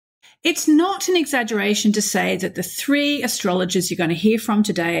It's not an exaggeration to say that the three astrologers you're going to hear from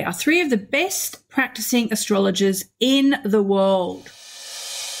today are three of the best practicing astrologers in the world.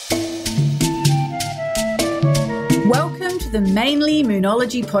 Welcome to the Mainly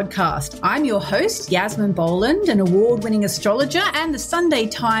Moonology podcast. I'm your host, Yasmin Boland, an award-winning astrologer and the Sunday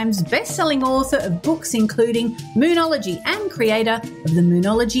Times best-selling author of books including Moonology and creator of the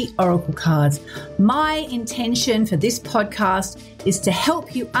Moonology Oracle cards. My intention for this podcast is to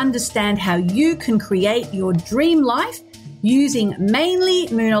help you understand how you can create your dream life using mainly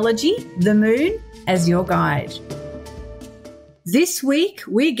Moonology, the moon, as your guide. This week,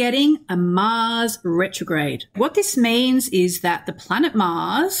 we're getting a Mars retrograde. What this means is that the planet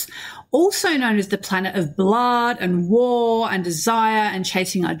Mars, also known as the planet of blood and war and desire and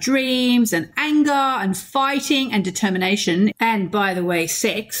chasing our dreams and anger and fighting and determination, and by the way,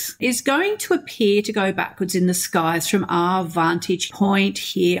 sex, is going to appear to go backwards in the skies from our vantage point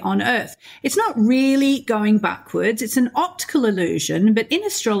here on Earth. It's not really going backwards. It's an optical illusion, but in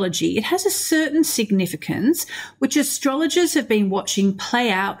astrology, it has a certain significance, which astrologers have been watching play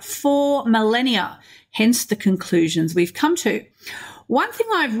out for millennia, hence the conclusions we've come to. One thing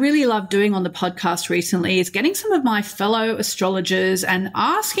I've really loved doing on the podcast recently is getting some of my fellow astrologers and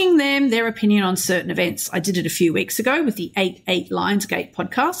asking them their opinion on certain events. I did it a few weeks ago with the 8 Lionsgate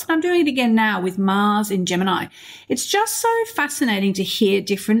podcast, and I'm doing it again now with Mars in Gemini. It's just so fascinating to hear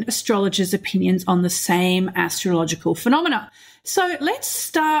different astrologers' opinions on the same astrological phenomena. So let's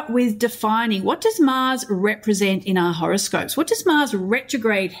start with defining, what does Mars represent in our horoscopes? What does Mars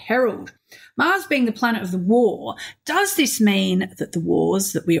retrograde herald? Mars being the planet of the war, does this mean that the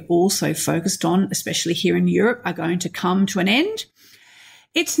wars that we're also focused on, especially here in Europe, are going to come to an end?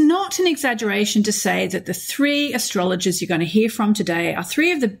 It's not an exaggeration to say that the three astrologers you're going to hear from today are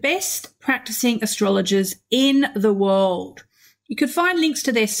three of the best practicing astrologers in the world. You could find links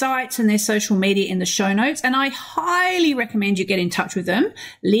to their sites and their social media in the show notes, and I highly recommend you get in touch with them.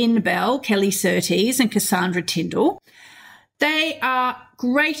 Lynn Bell, Kelly Surtees, and Cassandra Tyndall. They are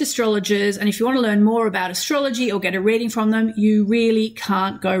great astrologers, and if you want to learn more about astrology or get a reading from them, you really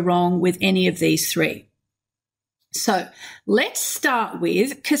can't go wrong with any of these three. So let's start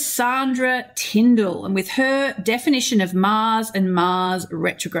with Cassandra Tyndall and with her definition of Mars and Mars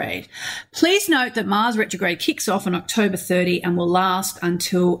retrograde. Please note that Mars retrograde kicks off on October 30 and will last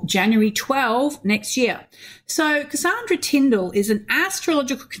until January 12 next year. So Cassandra Tyndall is an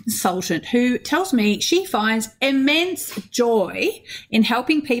astrological consultant who tells me she finds immense joy in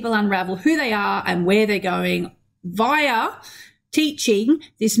helping people unravel who they are and where they're going via teaching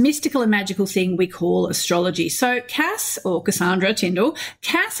this mystical and magical thing we call astrology. So Cassandra Tyndall,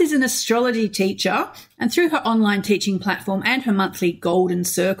 Cass is an astrology teacher, and through her online teaching platform and her monthly Golden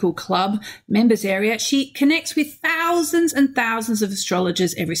Circle Club members area, she connects with thousands and thousands of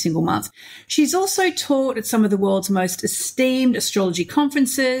astrologers every single month. She's also taught at some of the world's most esteemed astrology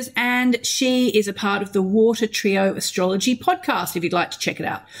conferences, and she is a part of the Water Trio Astrology podcast, if you'd like to check it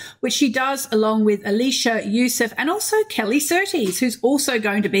out, which she does along with Alicia Youssef and also Kelly Surtees, who's also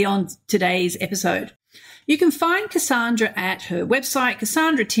going to be on today's episode. You can find Cassandra at her website,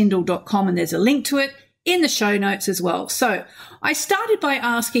 cassandratyndall.com, and there's a link to it in the show notes as well. So I started by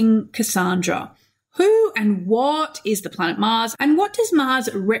asking Cassandra, who and what is the planet Mars, and what does Mars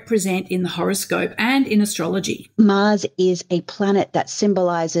represent in the horoscope and in astrology? Mars is a planet that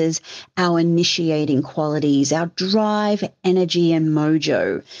symbolizes our initiating qualities, our drive, energy, and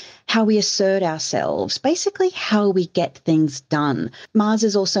mojo, how we assert ourselves, basically how we get things done. Mars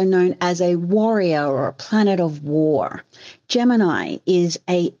is also known as a warrior or a planet of war. Gemini is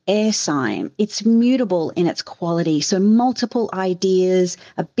an air sign. It's mutable in its quality, so multiple ideas,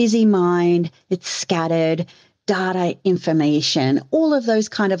 a busy mind, it's scattered, data, information, all of those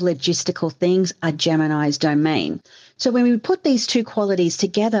kind of logistical things are Gemini's domain. So when we put these two qualities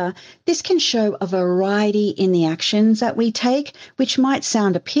together, this can show a variety in the actions that we take, which might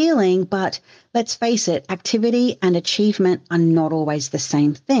sound appealing, but let's face it, activity and achievement are not always the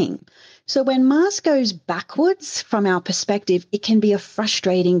same thing. So when Mars goes backwards from our perspective, it can be a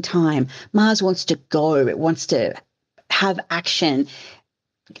frustrating time. Mars wants to go, it wants to have action,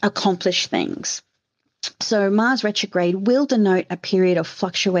 accomplish things. So Mars retrograde will denote a period of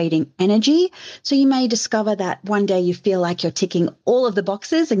fluctuating energy. So you may discover that one day you feel like you're ticking all of the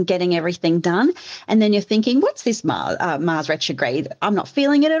boxes and getting everything done. And then you're thinking, what's this Mars retrograde? I'm not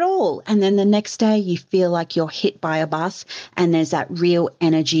feeling it at all. And then the next day you feel like you're hit by a bus and there's that real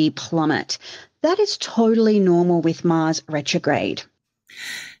energy plummet. That is totally normal with Mars retrograde.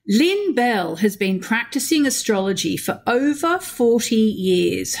 Lynn Bell has been practicing astrology for over 40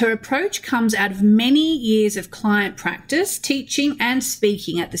 years. Her approach comes out of many years of client practice, teaching and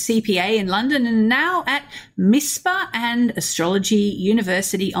speaking at the CPA in London and now at MISPA and Astrology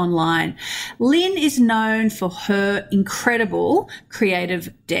University Online. Lynn is known for her incredible creative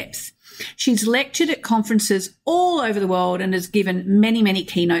depth. She's lectured at conferences all over the world and has given many, many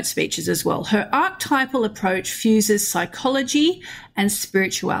keynote speeches as well. Her archetypal approach fuses psychology and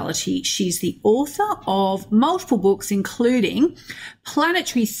spirituality. She's the author of multiple books, including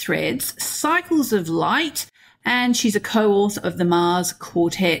Planetary Threads, Cycles of Light, and she's a co-author of the Mars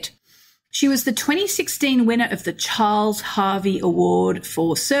Quartet. She was the 2016 winner of the Charles Harvey Award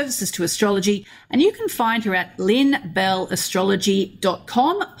for Services to Astrology, and you can find her at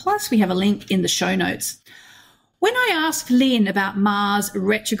lynnbellastrology.com. Plus, we have a link in the show notes. When I asked Lynn about Mars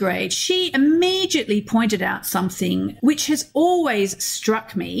retrograde, she immediately pointed out something which has always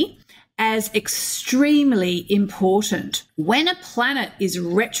struck me as extremely important. When a planet is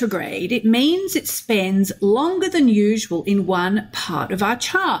retrograde, it means it spends longer than usual in one part of our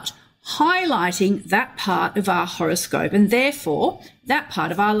chart, highlighting that part of our horoscope and therefore that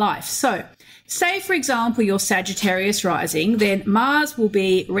part of our life. So say, for example, you're Sagittarius rising, then Mars will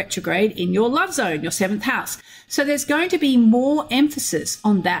be retrograde in your love zone, your 7th house. So there's going to be more emphasis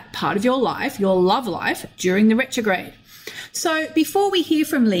on that part of your life, your love life, during the retrograde. So before we hear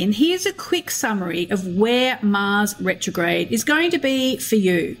from Lynn, here's a quick summary of where Mars retrograde is going to be for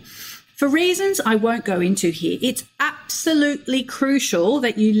you. For reasons I won't go into here, it's absolutely crucial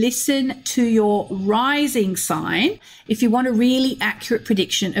that you listen to your rising sign if you want a really accurate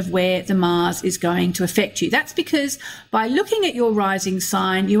prediction of where the Mars is going to affect you. That's because by looking at your rising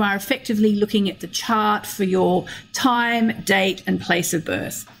sign, you are effectively looking at the chart for your time, date, and place of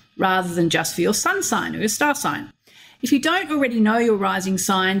birth, rather than just for your sun sign or your star sign. If you don't already know your rising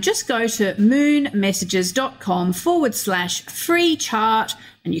sign, just go to moonmessages.com/free chart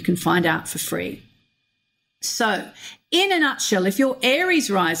and you can find out for free. So, in a nutshell, if you're Aries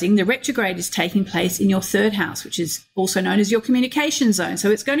rising, the retrograde is taking place in your 3rd house, which is also known as your communication zone.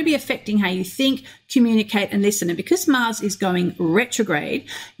 So it's going to be affecting how you think, communicate, and listen. And because Mars is going retrograde,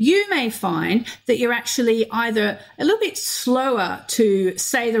 you may find that you're actually either a little bit slower to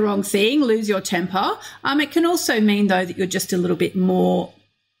say the wrong thing, lose your temper. It can also mean, though, that you're just a little bit more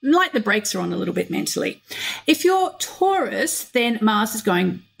like the brakes are on a little bit mentally. If you're Taurus, then Mars is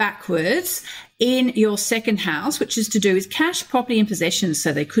going backwards in your 2nd house, which is to do with cash, property, and possessions.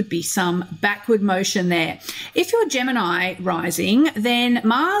 So there could be some backward motion there. If you're Gemini rising, then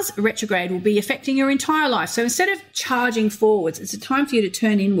Mars retrograde will be affecting your entire life. So instead of charging forwards, it's a time for you to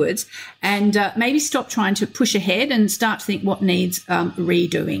turn inwards and maybe stop trying to push ahead and start to think what needs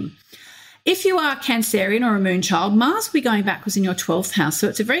redoing. If you are Cancerian or a moon child, Mars will be going backwards in your 12th house. So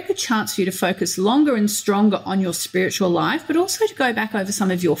it's a very good chance for you to focus longer and stronger on your spiritual life, but also to go back over some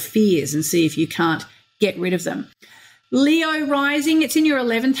of your fears and see if you can't get rid of them. Leo rising, it's in your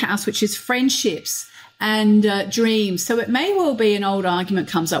 11th house, which is friendships and dreams. So it may well be an old argument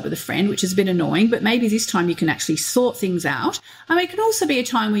comes up with a friend, which is a bit annoying, but maybe this time you can actually sort things out. It can also be a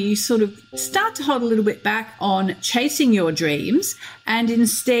time where you sort of start to hold a little bit back on chasing your dreams and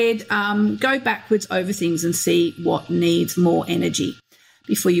instead go backwards over things and see what needs more energy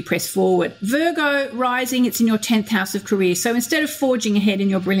before you press forward. Virgo rising, it's in your 10th house of career. So instead of forging ahead in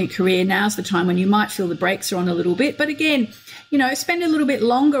your brilliant career, now's the time when you might feel the brakes are on a little bit. But again, spend a little bit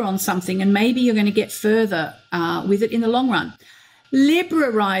longer on something and maybe you're going to get further with it in the long run.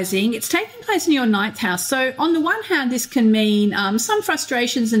 Libra rising, it's taking place in your 9th house. So on the one hand, this can mean some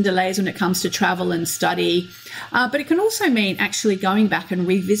frustrations and delays when it comes to travel and study, but it can also mean actually going back and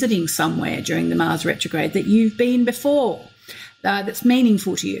revisiting somewhere during the Mars retrograde that you've been before that's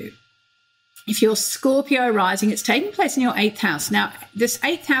meaningful to you. If you're Scorpio rising, it's taking place in your 8th house. Now, this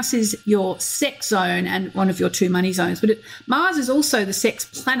 8th house is your sex zone and one of your 2 money zones, but Mars is also the sex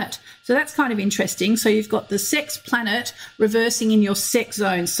planet. So that's kind of interesting. So you've got the sex planet reversing in your sex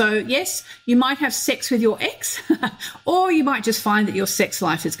zone. So yes, you might have sex with your ex, or you might just find that your sex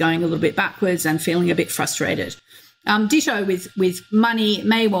life is going a little bit backwards and feeling a bit frustrated. Ditto with money. It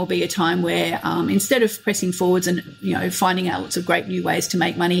may well be a time where instead of pressing forwards and finding out lots of great new ways to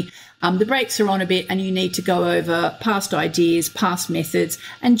make money, the brakes are on a bit and you need to go over past ideas, past methods,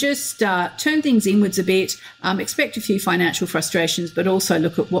 and just turn things inwards a bit. Expect a few financial frustrations, but also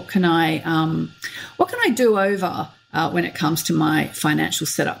look at what can I do over when it comes to my financial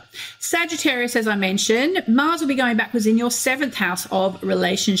setup. Sagittarius, as I mentioned, Mars will be going backwards in your 7th house of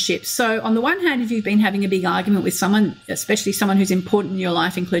relationships. So on the one hand, if you've been having a big argument with someone, especially someone who's important in your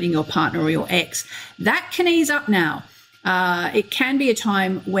life, including your partner or your ex, that can ease up now. It can be a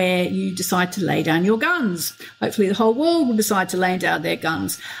time where you decide to lay down your guns. Hopefully the whole world will decide to lay down their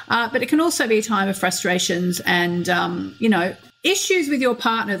guns. But it can also be a time of frustrations and, issues with your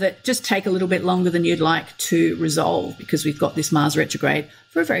partner that just take a little bit longer than you'd like to resolve, because we've got this Mars retrograde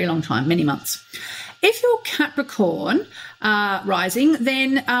for a very long time, many months. If you're Capricorn rising,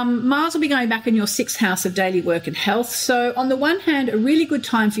 then Mars will be going back in your 6th house of daily work and health. So on the one hand, a really good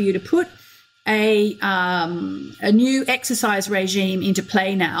time for you to put a new exercise regime into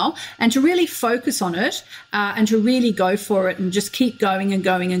play now, and to really focus on it and to really go for it and just keep going and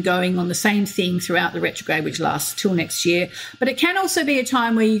going and going on the same thing throughout the retrograde, which lasts till next year. But it can also be a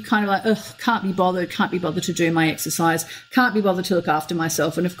time where you kind of like, can't be bothered to do my exercise, can't be bothered to look after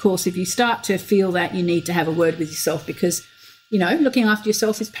myself. And of course, if you start to feel that, you need to have a word with yourself, because, looking after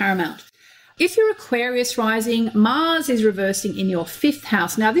yourself is paramount. If you're Aquarius rising, Mars is reversing in your 5th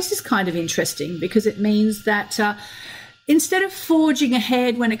house. Now, this is kind of interesting because it means that instead of forging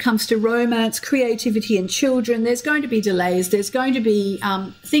ahead when it comes to romance, creativity and children, there's going to be delays. There's going to be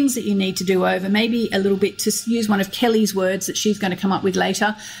things that you need to do over, maybe a little bit, to use one of Kelly's words that she's going to come up with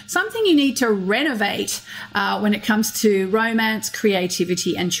later, something you need to renovate when it comes to romance,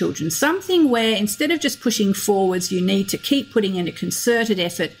 creativity and children. Something where instead of just pushing forwards, you need to keep putting in a concerted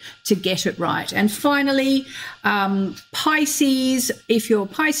effort to get it right. And finally, Pisces, if you're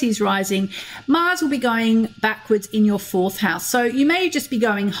Pisces rising, Mars will be going backwards in your 4th house. So you may just be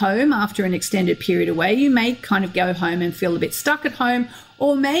going home after an extended period away. You may kind of go home and feel a bit stuck at home,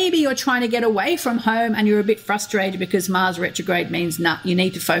 or maybe you're trying to get away from home and you're a bit frustrated because Mars retrograde means you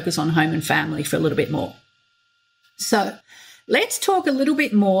need to focus on home and family for a little bit more. So let's talk a little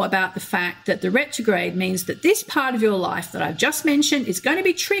bit more about the fact that the retrograde means that this part of your life that I've just mentioned is going to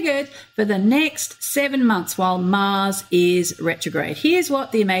be triggered for the next 7 months while Mars is retrograde. Here's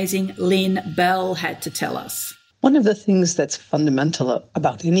what the amazing Lynn Bell had to tell us. One of the things that's fundamental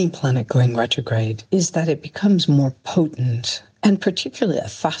about any planet going retrograde is that it becomes more potent. And particularly a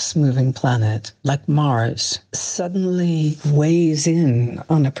fast-moving planet like Mars suddenly weighs in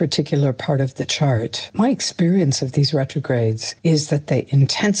on a particular part of the chart. My experience of these retrogrades is that they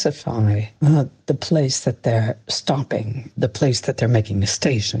intensify the place that they're stopping, the place that they're making a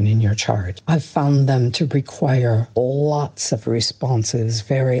station in your chart. I've found them to require lots of responses,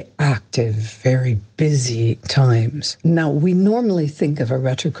 very active, very busy times. Now, we normally think of a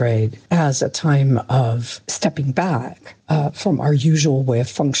retrograde as a time of stepping back from our usual way of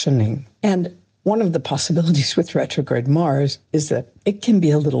functioning. And one of the possibilities with retrograde Mars is that it can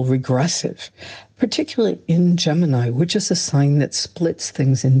be a little regressive, particularly in Gemini, which is a sign that splits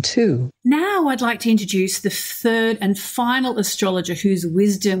things in two. Now I'd like to introduce the 3rd and final astrologer whose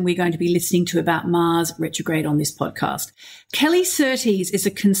wisdom we're going to be listening to about Mars retrograde on this podcast. Kelly Surtees is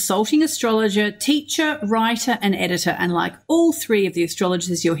a consulting astrologer, teacher, writer and editor, and like all 3 of the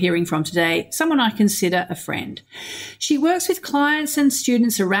astrologers you're hearing from today, someone I consider a friend. She works with clients and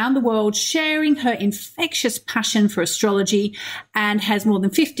students around the world, sharing her infectious passion for astrology, and has more than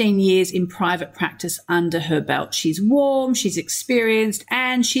 15 years in private practice under her belt. She's warm, she's experienced,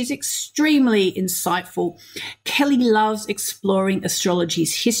 and she's extremely insightful. Kelly loves exploring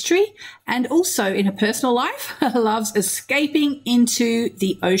astrology's history, and also in her personal life, loves escaping into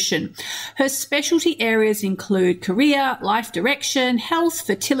the ocean. Her specialty areas include career, life direction, health,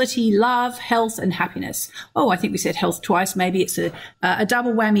 fertility, love, health, and happiness. Oh, I think we said health twice. Maybe it's a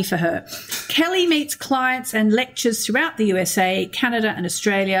double whammy for her. Kelly meets clients and lectures throughout the USA, Canada, and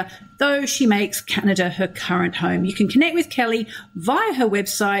Australia, though she makes Canada her current home. You can connect with Kelly via her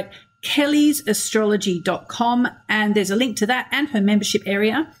website, kellysastrology.com, and there's a link to that and her membership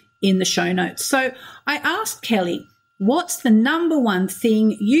area in the show notes. So I asked Kelly, what's the number one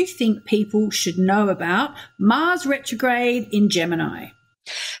thing you think people should know about Mars retrograde in Gemini?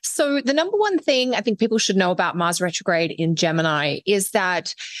 So the number one thing I think people should know about Mars retrograde in Gemini is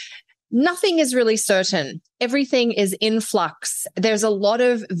that nothing is really certain. Everything is in flux. There's a lot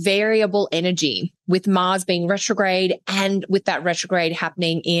of variable energy with Mars being retrograde, and with that retrograde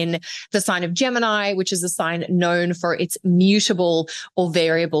happening in the sign of Gemini, which is a sign known for its mutable or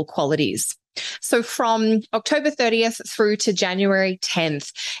variable qualities. So from October 30th through to January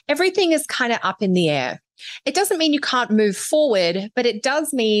 10th, everything is kind of up in the air. It doesn't mean you can't move forward, but it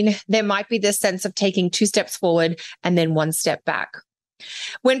does mean there might be this sense of taking 2 steps forward and then 1 step back.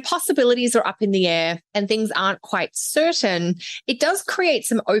 When possibilities are up in the air and things aren't quite certain, it does create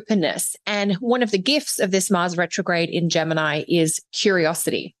some openness. And one of the gifts of this Mars retrograde in Gemini is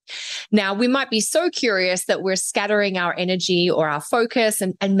curiosity. Now, we might be so curious that we're scattering our energy or our focus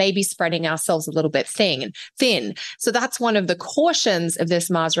and maybe spreading ourselves a little bit thin. So that's one of the cautions of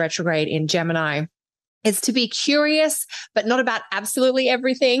this Mars retrograde in Gemini. is to be curious, but not about absolutely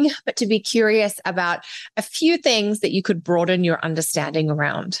everything, but to be curious about a few things that you could broaden your understanding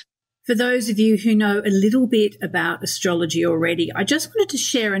around. For those of you who know a little bit about astrology already, I just wanted to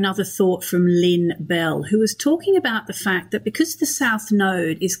share another thought from Lynn Bell, who was talking about the fact that because the South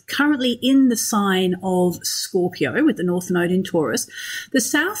Node is currently in the sign of Scorpio, with the North Node in Taurus, the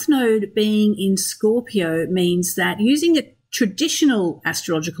South Node being in Scorpio means that using a traditional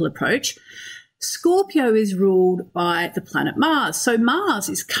astrological approach, Scorpio is ruled by the planet Mars. So Mars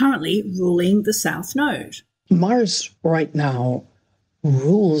is currently ruling the South Node. Mars right now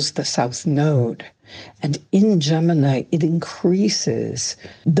rules the South Node. And in Gemini, it increases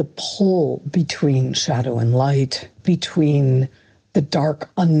the pull between shadow and light, between the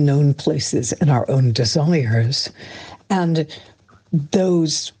dark, unknown places and our own desires, and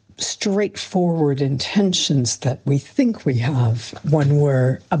those straightforward intentions that we think we have when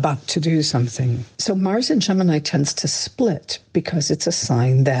we're about to do something. So Mars in Gemini tends to split because it's a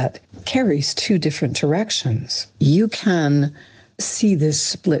sign that carries two different directions. You can see this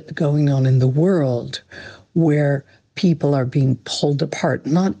split going on in the world where people are being pulled apart,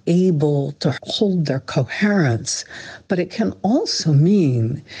 not able to hold their coherence. But it can also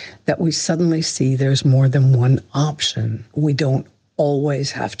mean that we suddenly see there's more than one option. We don't always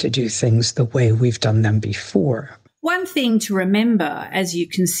have to do things the way we've done them before. One thing to remember as you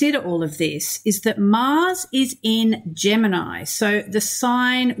consider all of this is that Mars is in Gemini, so the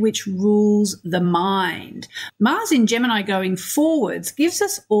sign which rules the mind. Mars in Gemini going forwards gives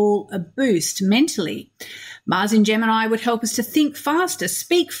us all a boost mentally. Mars in Gemini would help us to think faster,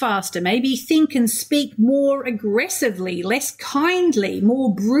 speak faster, maybe think and speak more aggressively, less kindly,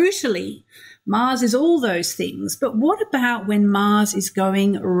 more brutally. Mars is all those things. But what about when Mars is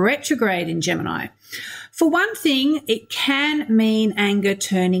going retrograde in Gemini? For one thing, it can mean anger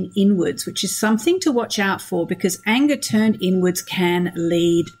turning inwards, which is something to watch out for because anger turned inwards can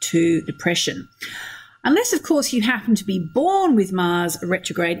lead to depression. Unless, of course, you happen to be born with Mars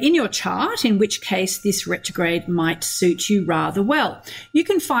retrograde in your chart, in which case this retrograde might suit you rather well. You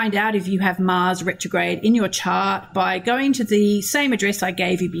can find out if you have Mars retrograde in your chart by going to the same address I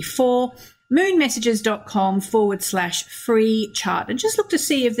gave you before, moonmessages.com/free chart, and just look to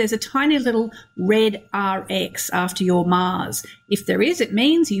see if there's a tiny little red RX after your Mars. If there is, it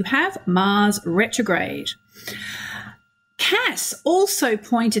means you have Mars retrograde. Cass also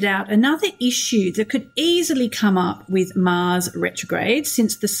pointed out another issue that could easily come up with Mars retrograde,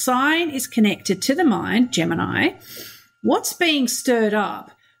 since the sign is connected to the mind, Gemini. What's being stirred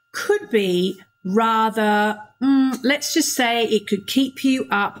up could be rather, let's just say it could keep you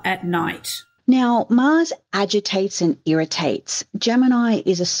up at night. Now, Mars agitates and irritates. Gemini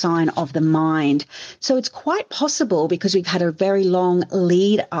is a sign of the mind. So it's quite possible, because we've had a very long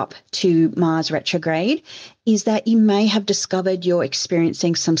lead up to Mars retrograde, is that you may have discovered you're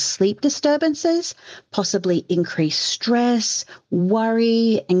experiencing some sleep disturbances, possibly increased stress,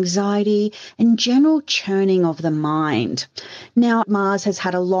 worry, anxiety, and general churning of the mind. Now, Mars has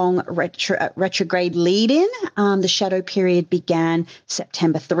had a long retrograde lead-in. The shadow period began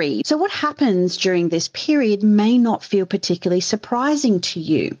September 3. So what happens during this period may not feel particularly surprising to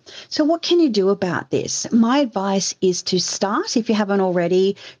you. So what can you do about this? My advice is to start, if you haven't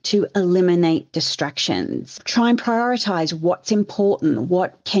already, to eliminate distractions. Try and prioritize what's important.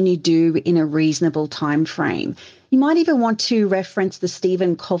 What can you do in a reasonable time frame? You might even want to reference the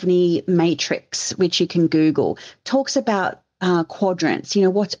Stephen Covey matrix, which you can Google. Talks about quadrants,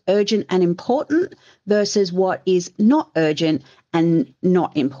 what's urgent and important versus what is not urgent and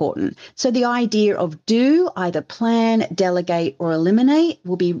not important. So the idea of do, either plan, delegate, or eliminate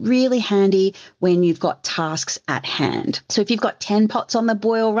will be really handy when you've got tasks at hand. So if you've got 10 pots on the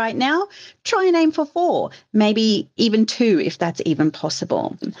boil right now, try and aim for 4, maybe even 2 if that's even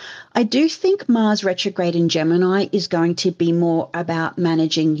possible. I do think Mars retrograde in Gemini is going to be more about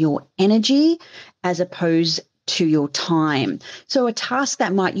managing your energy as opposed to your time. So a task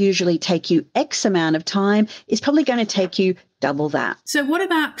that might usually take you X amount of time is probably going to take you double that. So what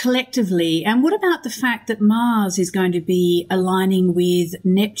about collectively? And what about the fact that Mars is going to be aligning with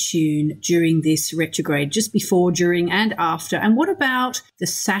Neptune during this retrograde, just before, during, and after? And what about the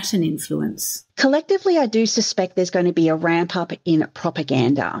Saturn influence? Collectively, I do suspect there's going to be a ramp up in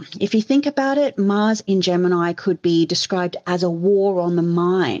propaganda. If you think about it, Mars in Gemini could be described as a war on the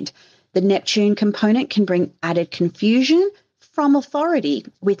mind. The Neptune component can bring added confusion from authority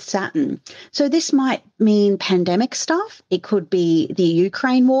with Saturn. So this might mean pandemic stuff. It could be the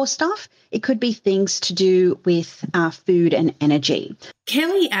Ukraine war stuff. It could be things to do with food and energy.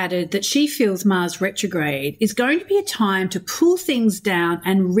 Kelly added that she feels Mars retrograde is going to be a time to pull things down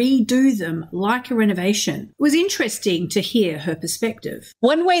and redo them like a renovation. It was interesting to hear her perspective.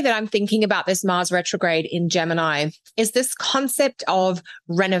 One way that I'm thinking about this Mars retrograde in Gemini is this concept of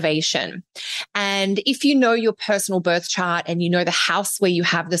renovation. And if you know your personal birth chart and you know the house where you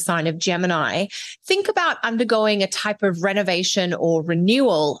have the sign of Gemini, think about undergoing a type of renovation or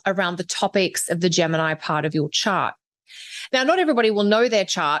renewal around the topics of the Gemini part of your chart. Now, not everybody will know their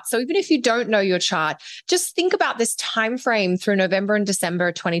chart. So even if you don't know your chart, just think about this time frame through November and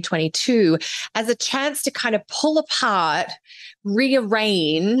December 2022 as a chance to kind of pull apart,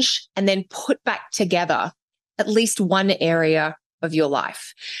 rearrange, and then put back together at least one area of your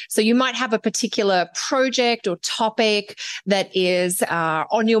life. So you might have a particular project or topic that is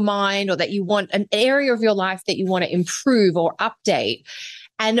on your mind, or that you want an area of your life that you want to improve or update.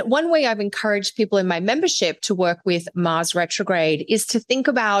 And one way I've encouraged people in my membership to work with Mars retrograde is to think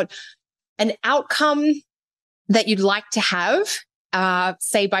about an outcome that you'd like to have,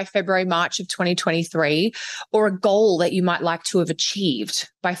 say by February, March of 2023, or a goal that you might like to have achieved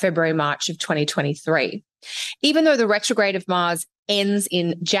by February, March of 2023. Even though the retrograde of Mars ends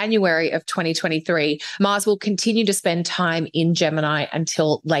in January of 2023, Mars will continue to spend time in Gemini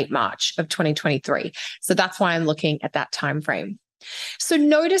until late March of 2023. So that's why I'm looking at that time frame. So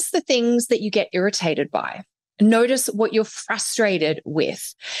notice the things that you get irritated by. Notice what you're frustrated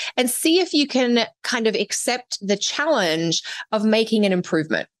with, and see if you can kind of accept the challenge of making an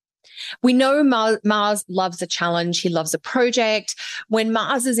improvement. We know Mars loves a challenge. He loves a project. When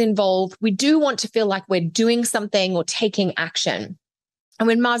Mars is involved, we do want to feel like we're doing something or taking action. And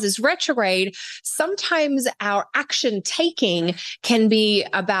when Mars is retrograde, sometimes our action taking can be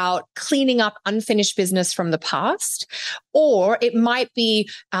about cleaning up unfinished business from the past, or it might be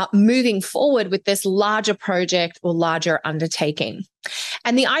moving forward with this larger project or larger undertaking.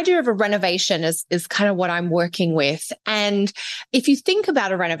 And the idea of a renovation is kind of what I'm working with. And if you think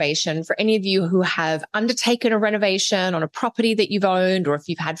about a renovation, for any of you who have undertaken a renovation on a property that you've owned, or if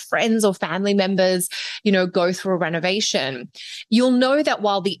you've had friends or family members, go through a renovation, you'll know that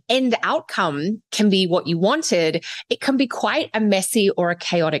while the end outcome can be what you wanted, it can be quite a messy or a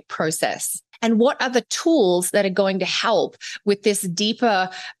chaotic process. And what are the tools that are going to help with this deeper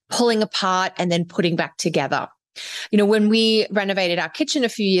pulling apart and then putting back together? When we renovated our kitchen a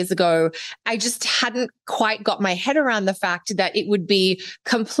few years ago, I just hadn't quite got my head around the fact that it would be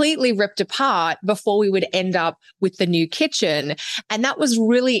completely ripped apart before we would end up with the new kitchen. And that was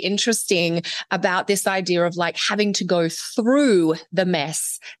really interesting about this idea of like having to go through the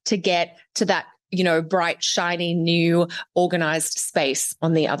mess to get to that bright, shiny, new, organized space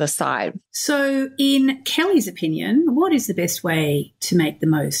on the other side. So in Kelly's opinion, what is the best way to make the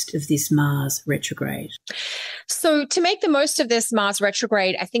most of this Mars retrograde? So to make the most of this Mars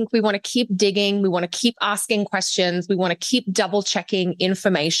retrograde, I think we want to keep digging. We want to keep asking questions. We want to keep double checking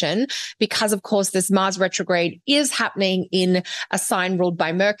information because, of course, this Mars retrograde is happening in a sign ruled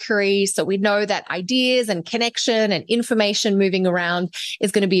by Mercury. So we know that ideas and connection and information moving around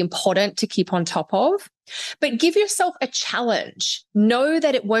is going to be important to keep on top of. But give yourself a challenge. Know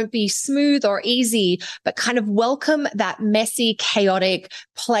that it won't be smooth or easy, but kind of welcome that messy, chaotic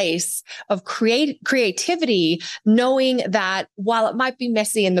place of creativity, knowing that while it might be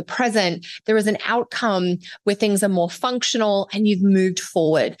messy in the present, there is an outcome where things are more functional and you've moved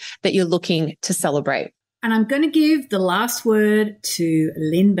forward that you're looking to celebrate. And I'm going to give the last word to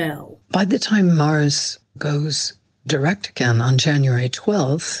Lynn Bell. By the time Mars goes direct again on January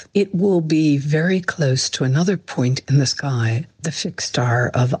 12th, it will be very close to another point in the sky, the fixed star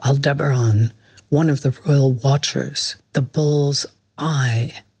of Aldebaran, one of the royal watchers, the bull's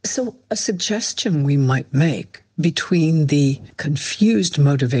eye. So a suggestion we might make between the confused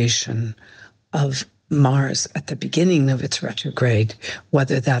motivation of Mars at the beginning of its retrograde,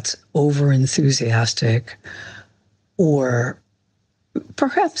 whether that's over-enthusiastic or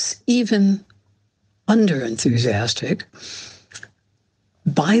perhaps even under-enthusiastic,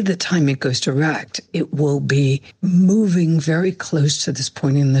 by the time it goes direct, it will be moving very close to this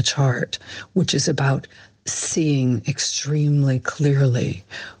point in the chart, which is about seeing extremely clearly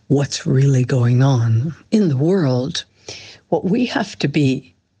what's really going on in the world. What we have to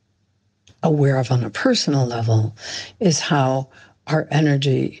be aware of on a personal level is how our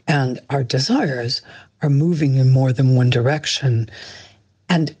energy and our desires are moving in more than one direction.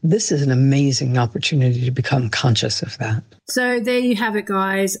 And this is an amazing opportunity to become conscious of that. So there you have it,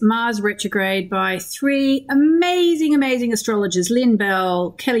 guys. Mars retrograde by three amazing, amazing astrologers, Lynn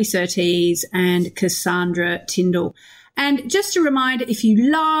Bell, Kelly Surtees, and Cassandra Tyndall. And just a reminder, if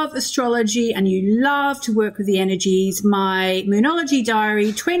you love astrology and you love to work with the energies, my Moonology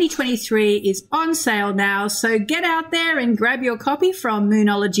Diary 2023 is on sale now. So get out there and grab your copy from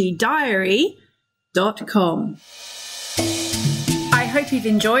moonologydiary.com. I hope you've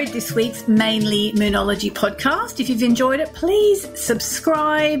enjoyed this week's Mainly Moonology podcast. If you've enjoyed it, please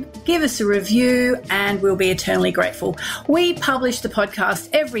subscribe, give us a review, and we'll be eternally grateful. We publish the podcast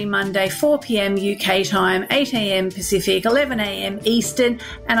every Monday, 4 p.m. UK time, 8 a.m. Pacific, 11 a.m. Eastern,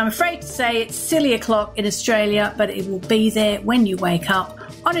 and I'm afraid to say it's silly o'clock in Australia, but it will be there when you wake up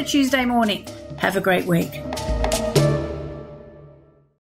on a Tuesday morning. Have a great week.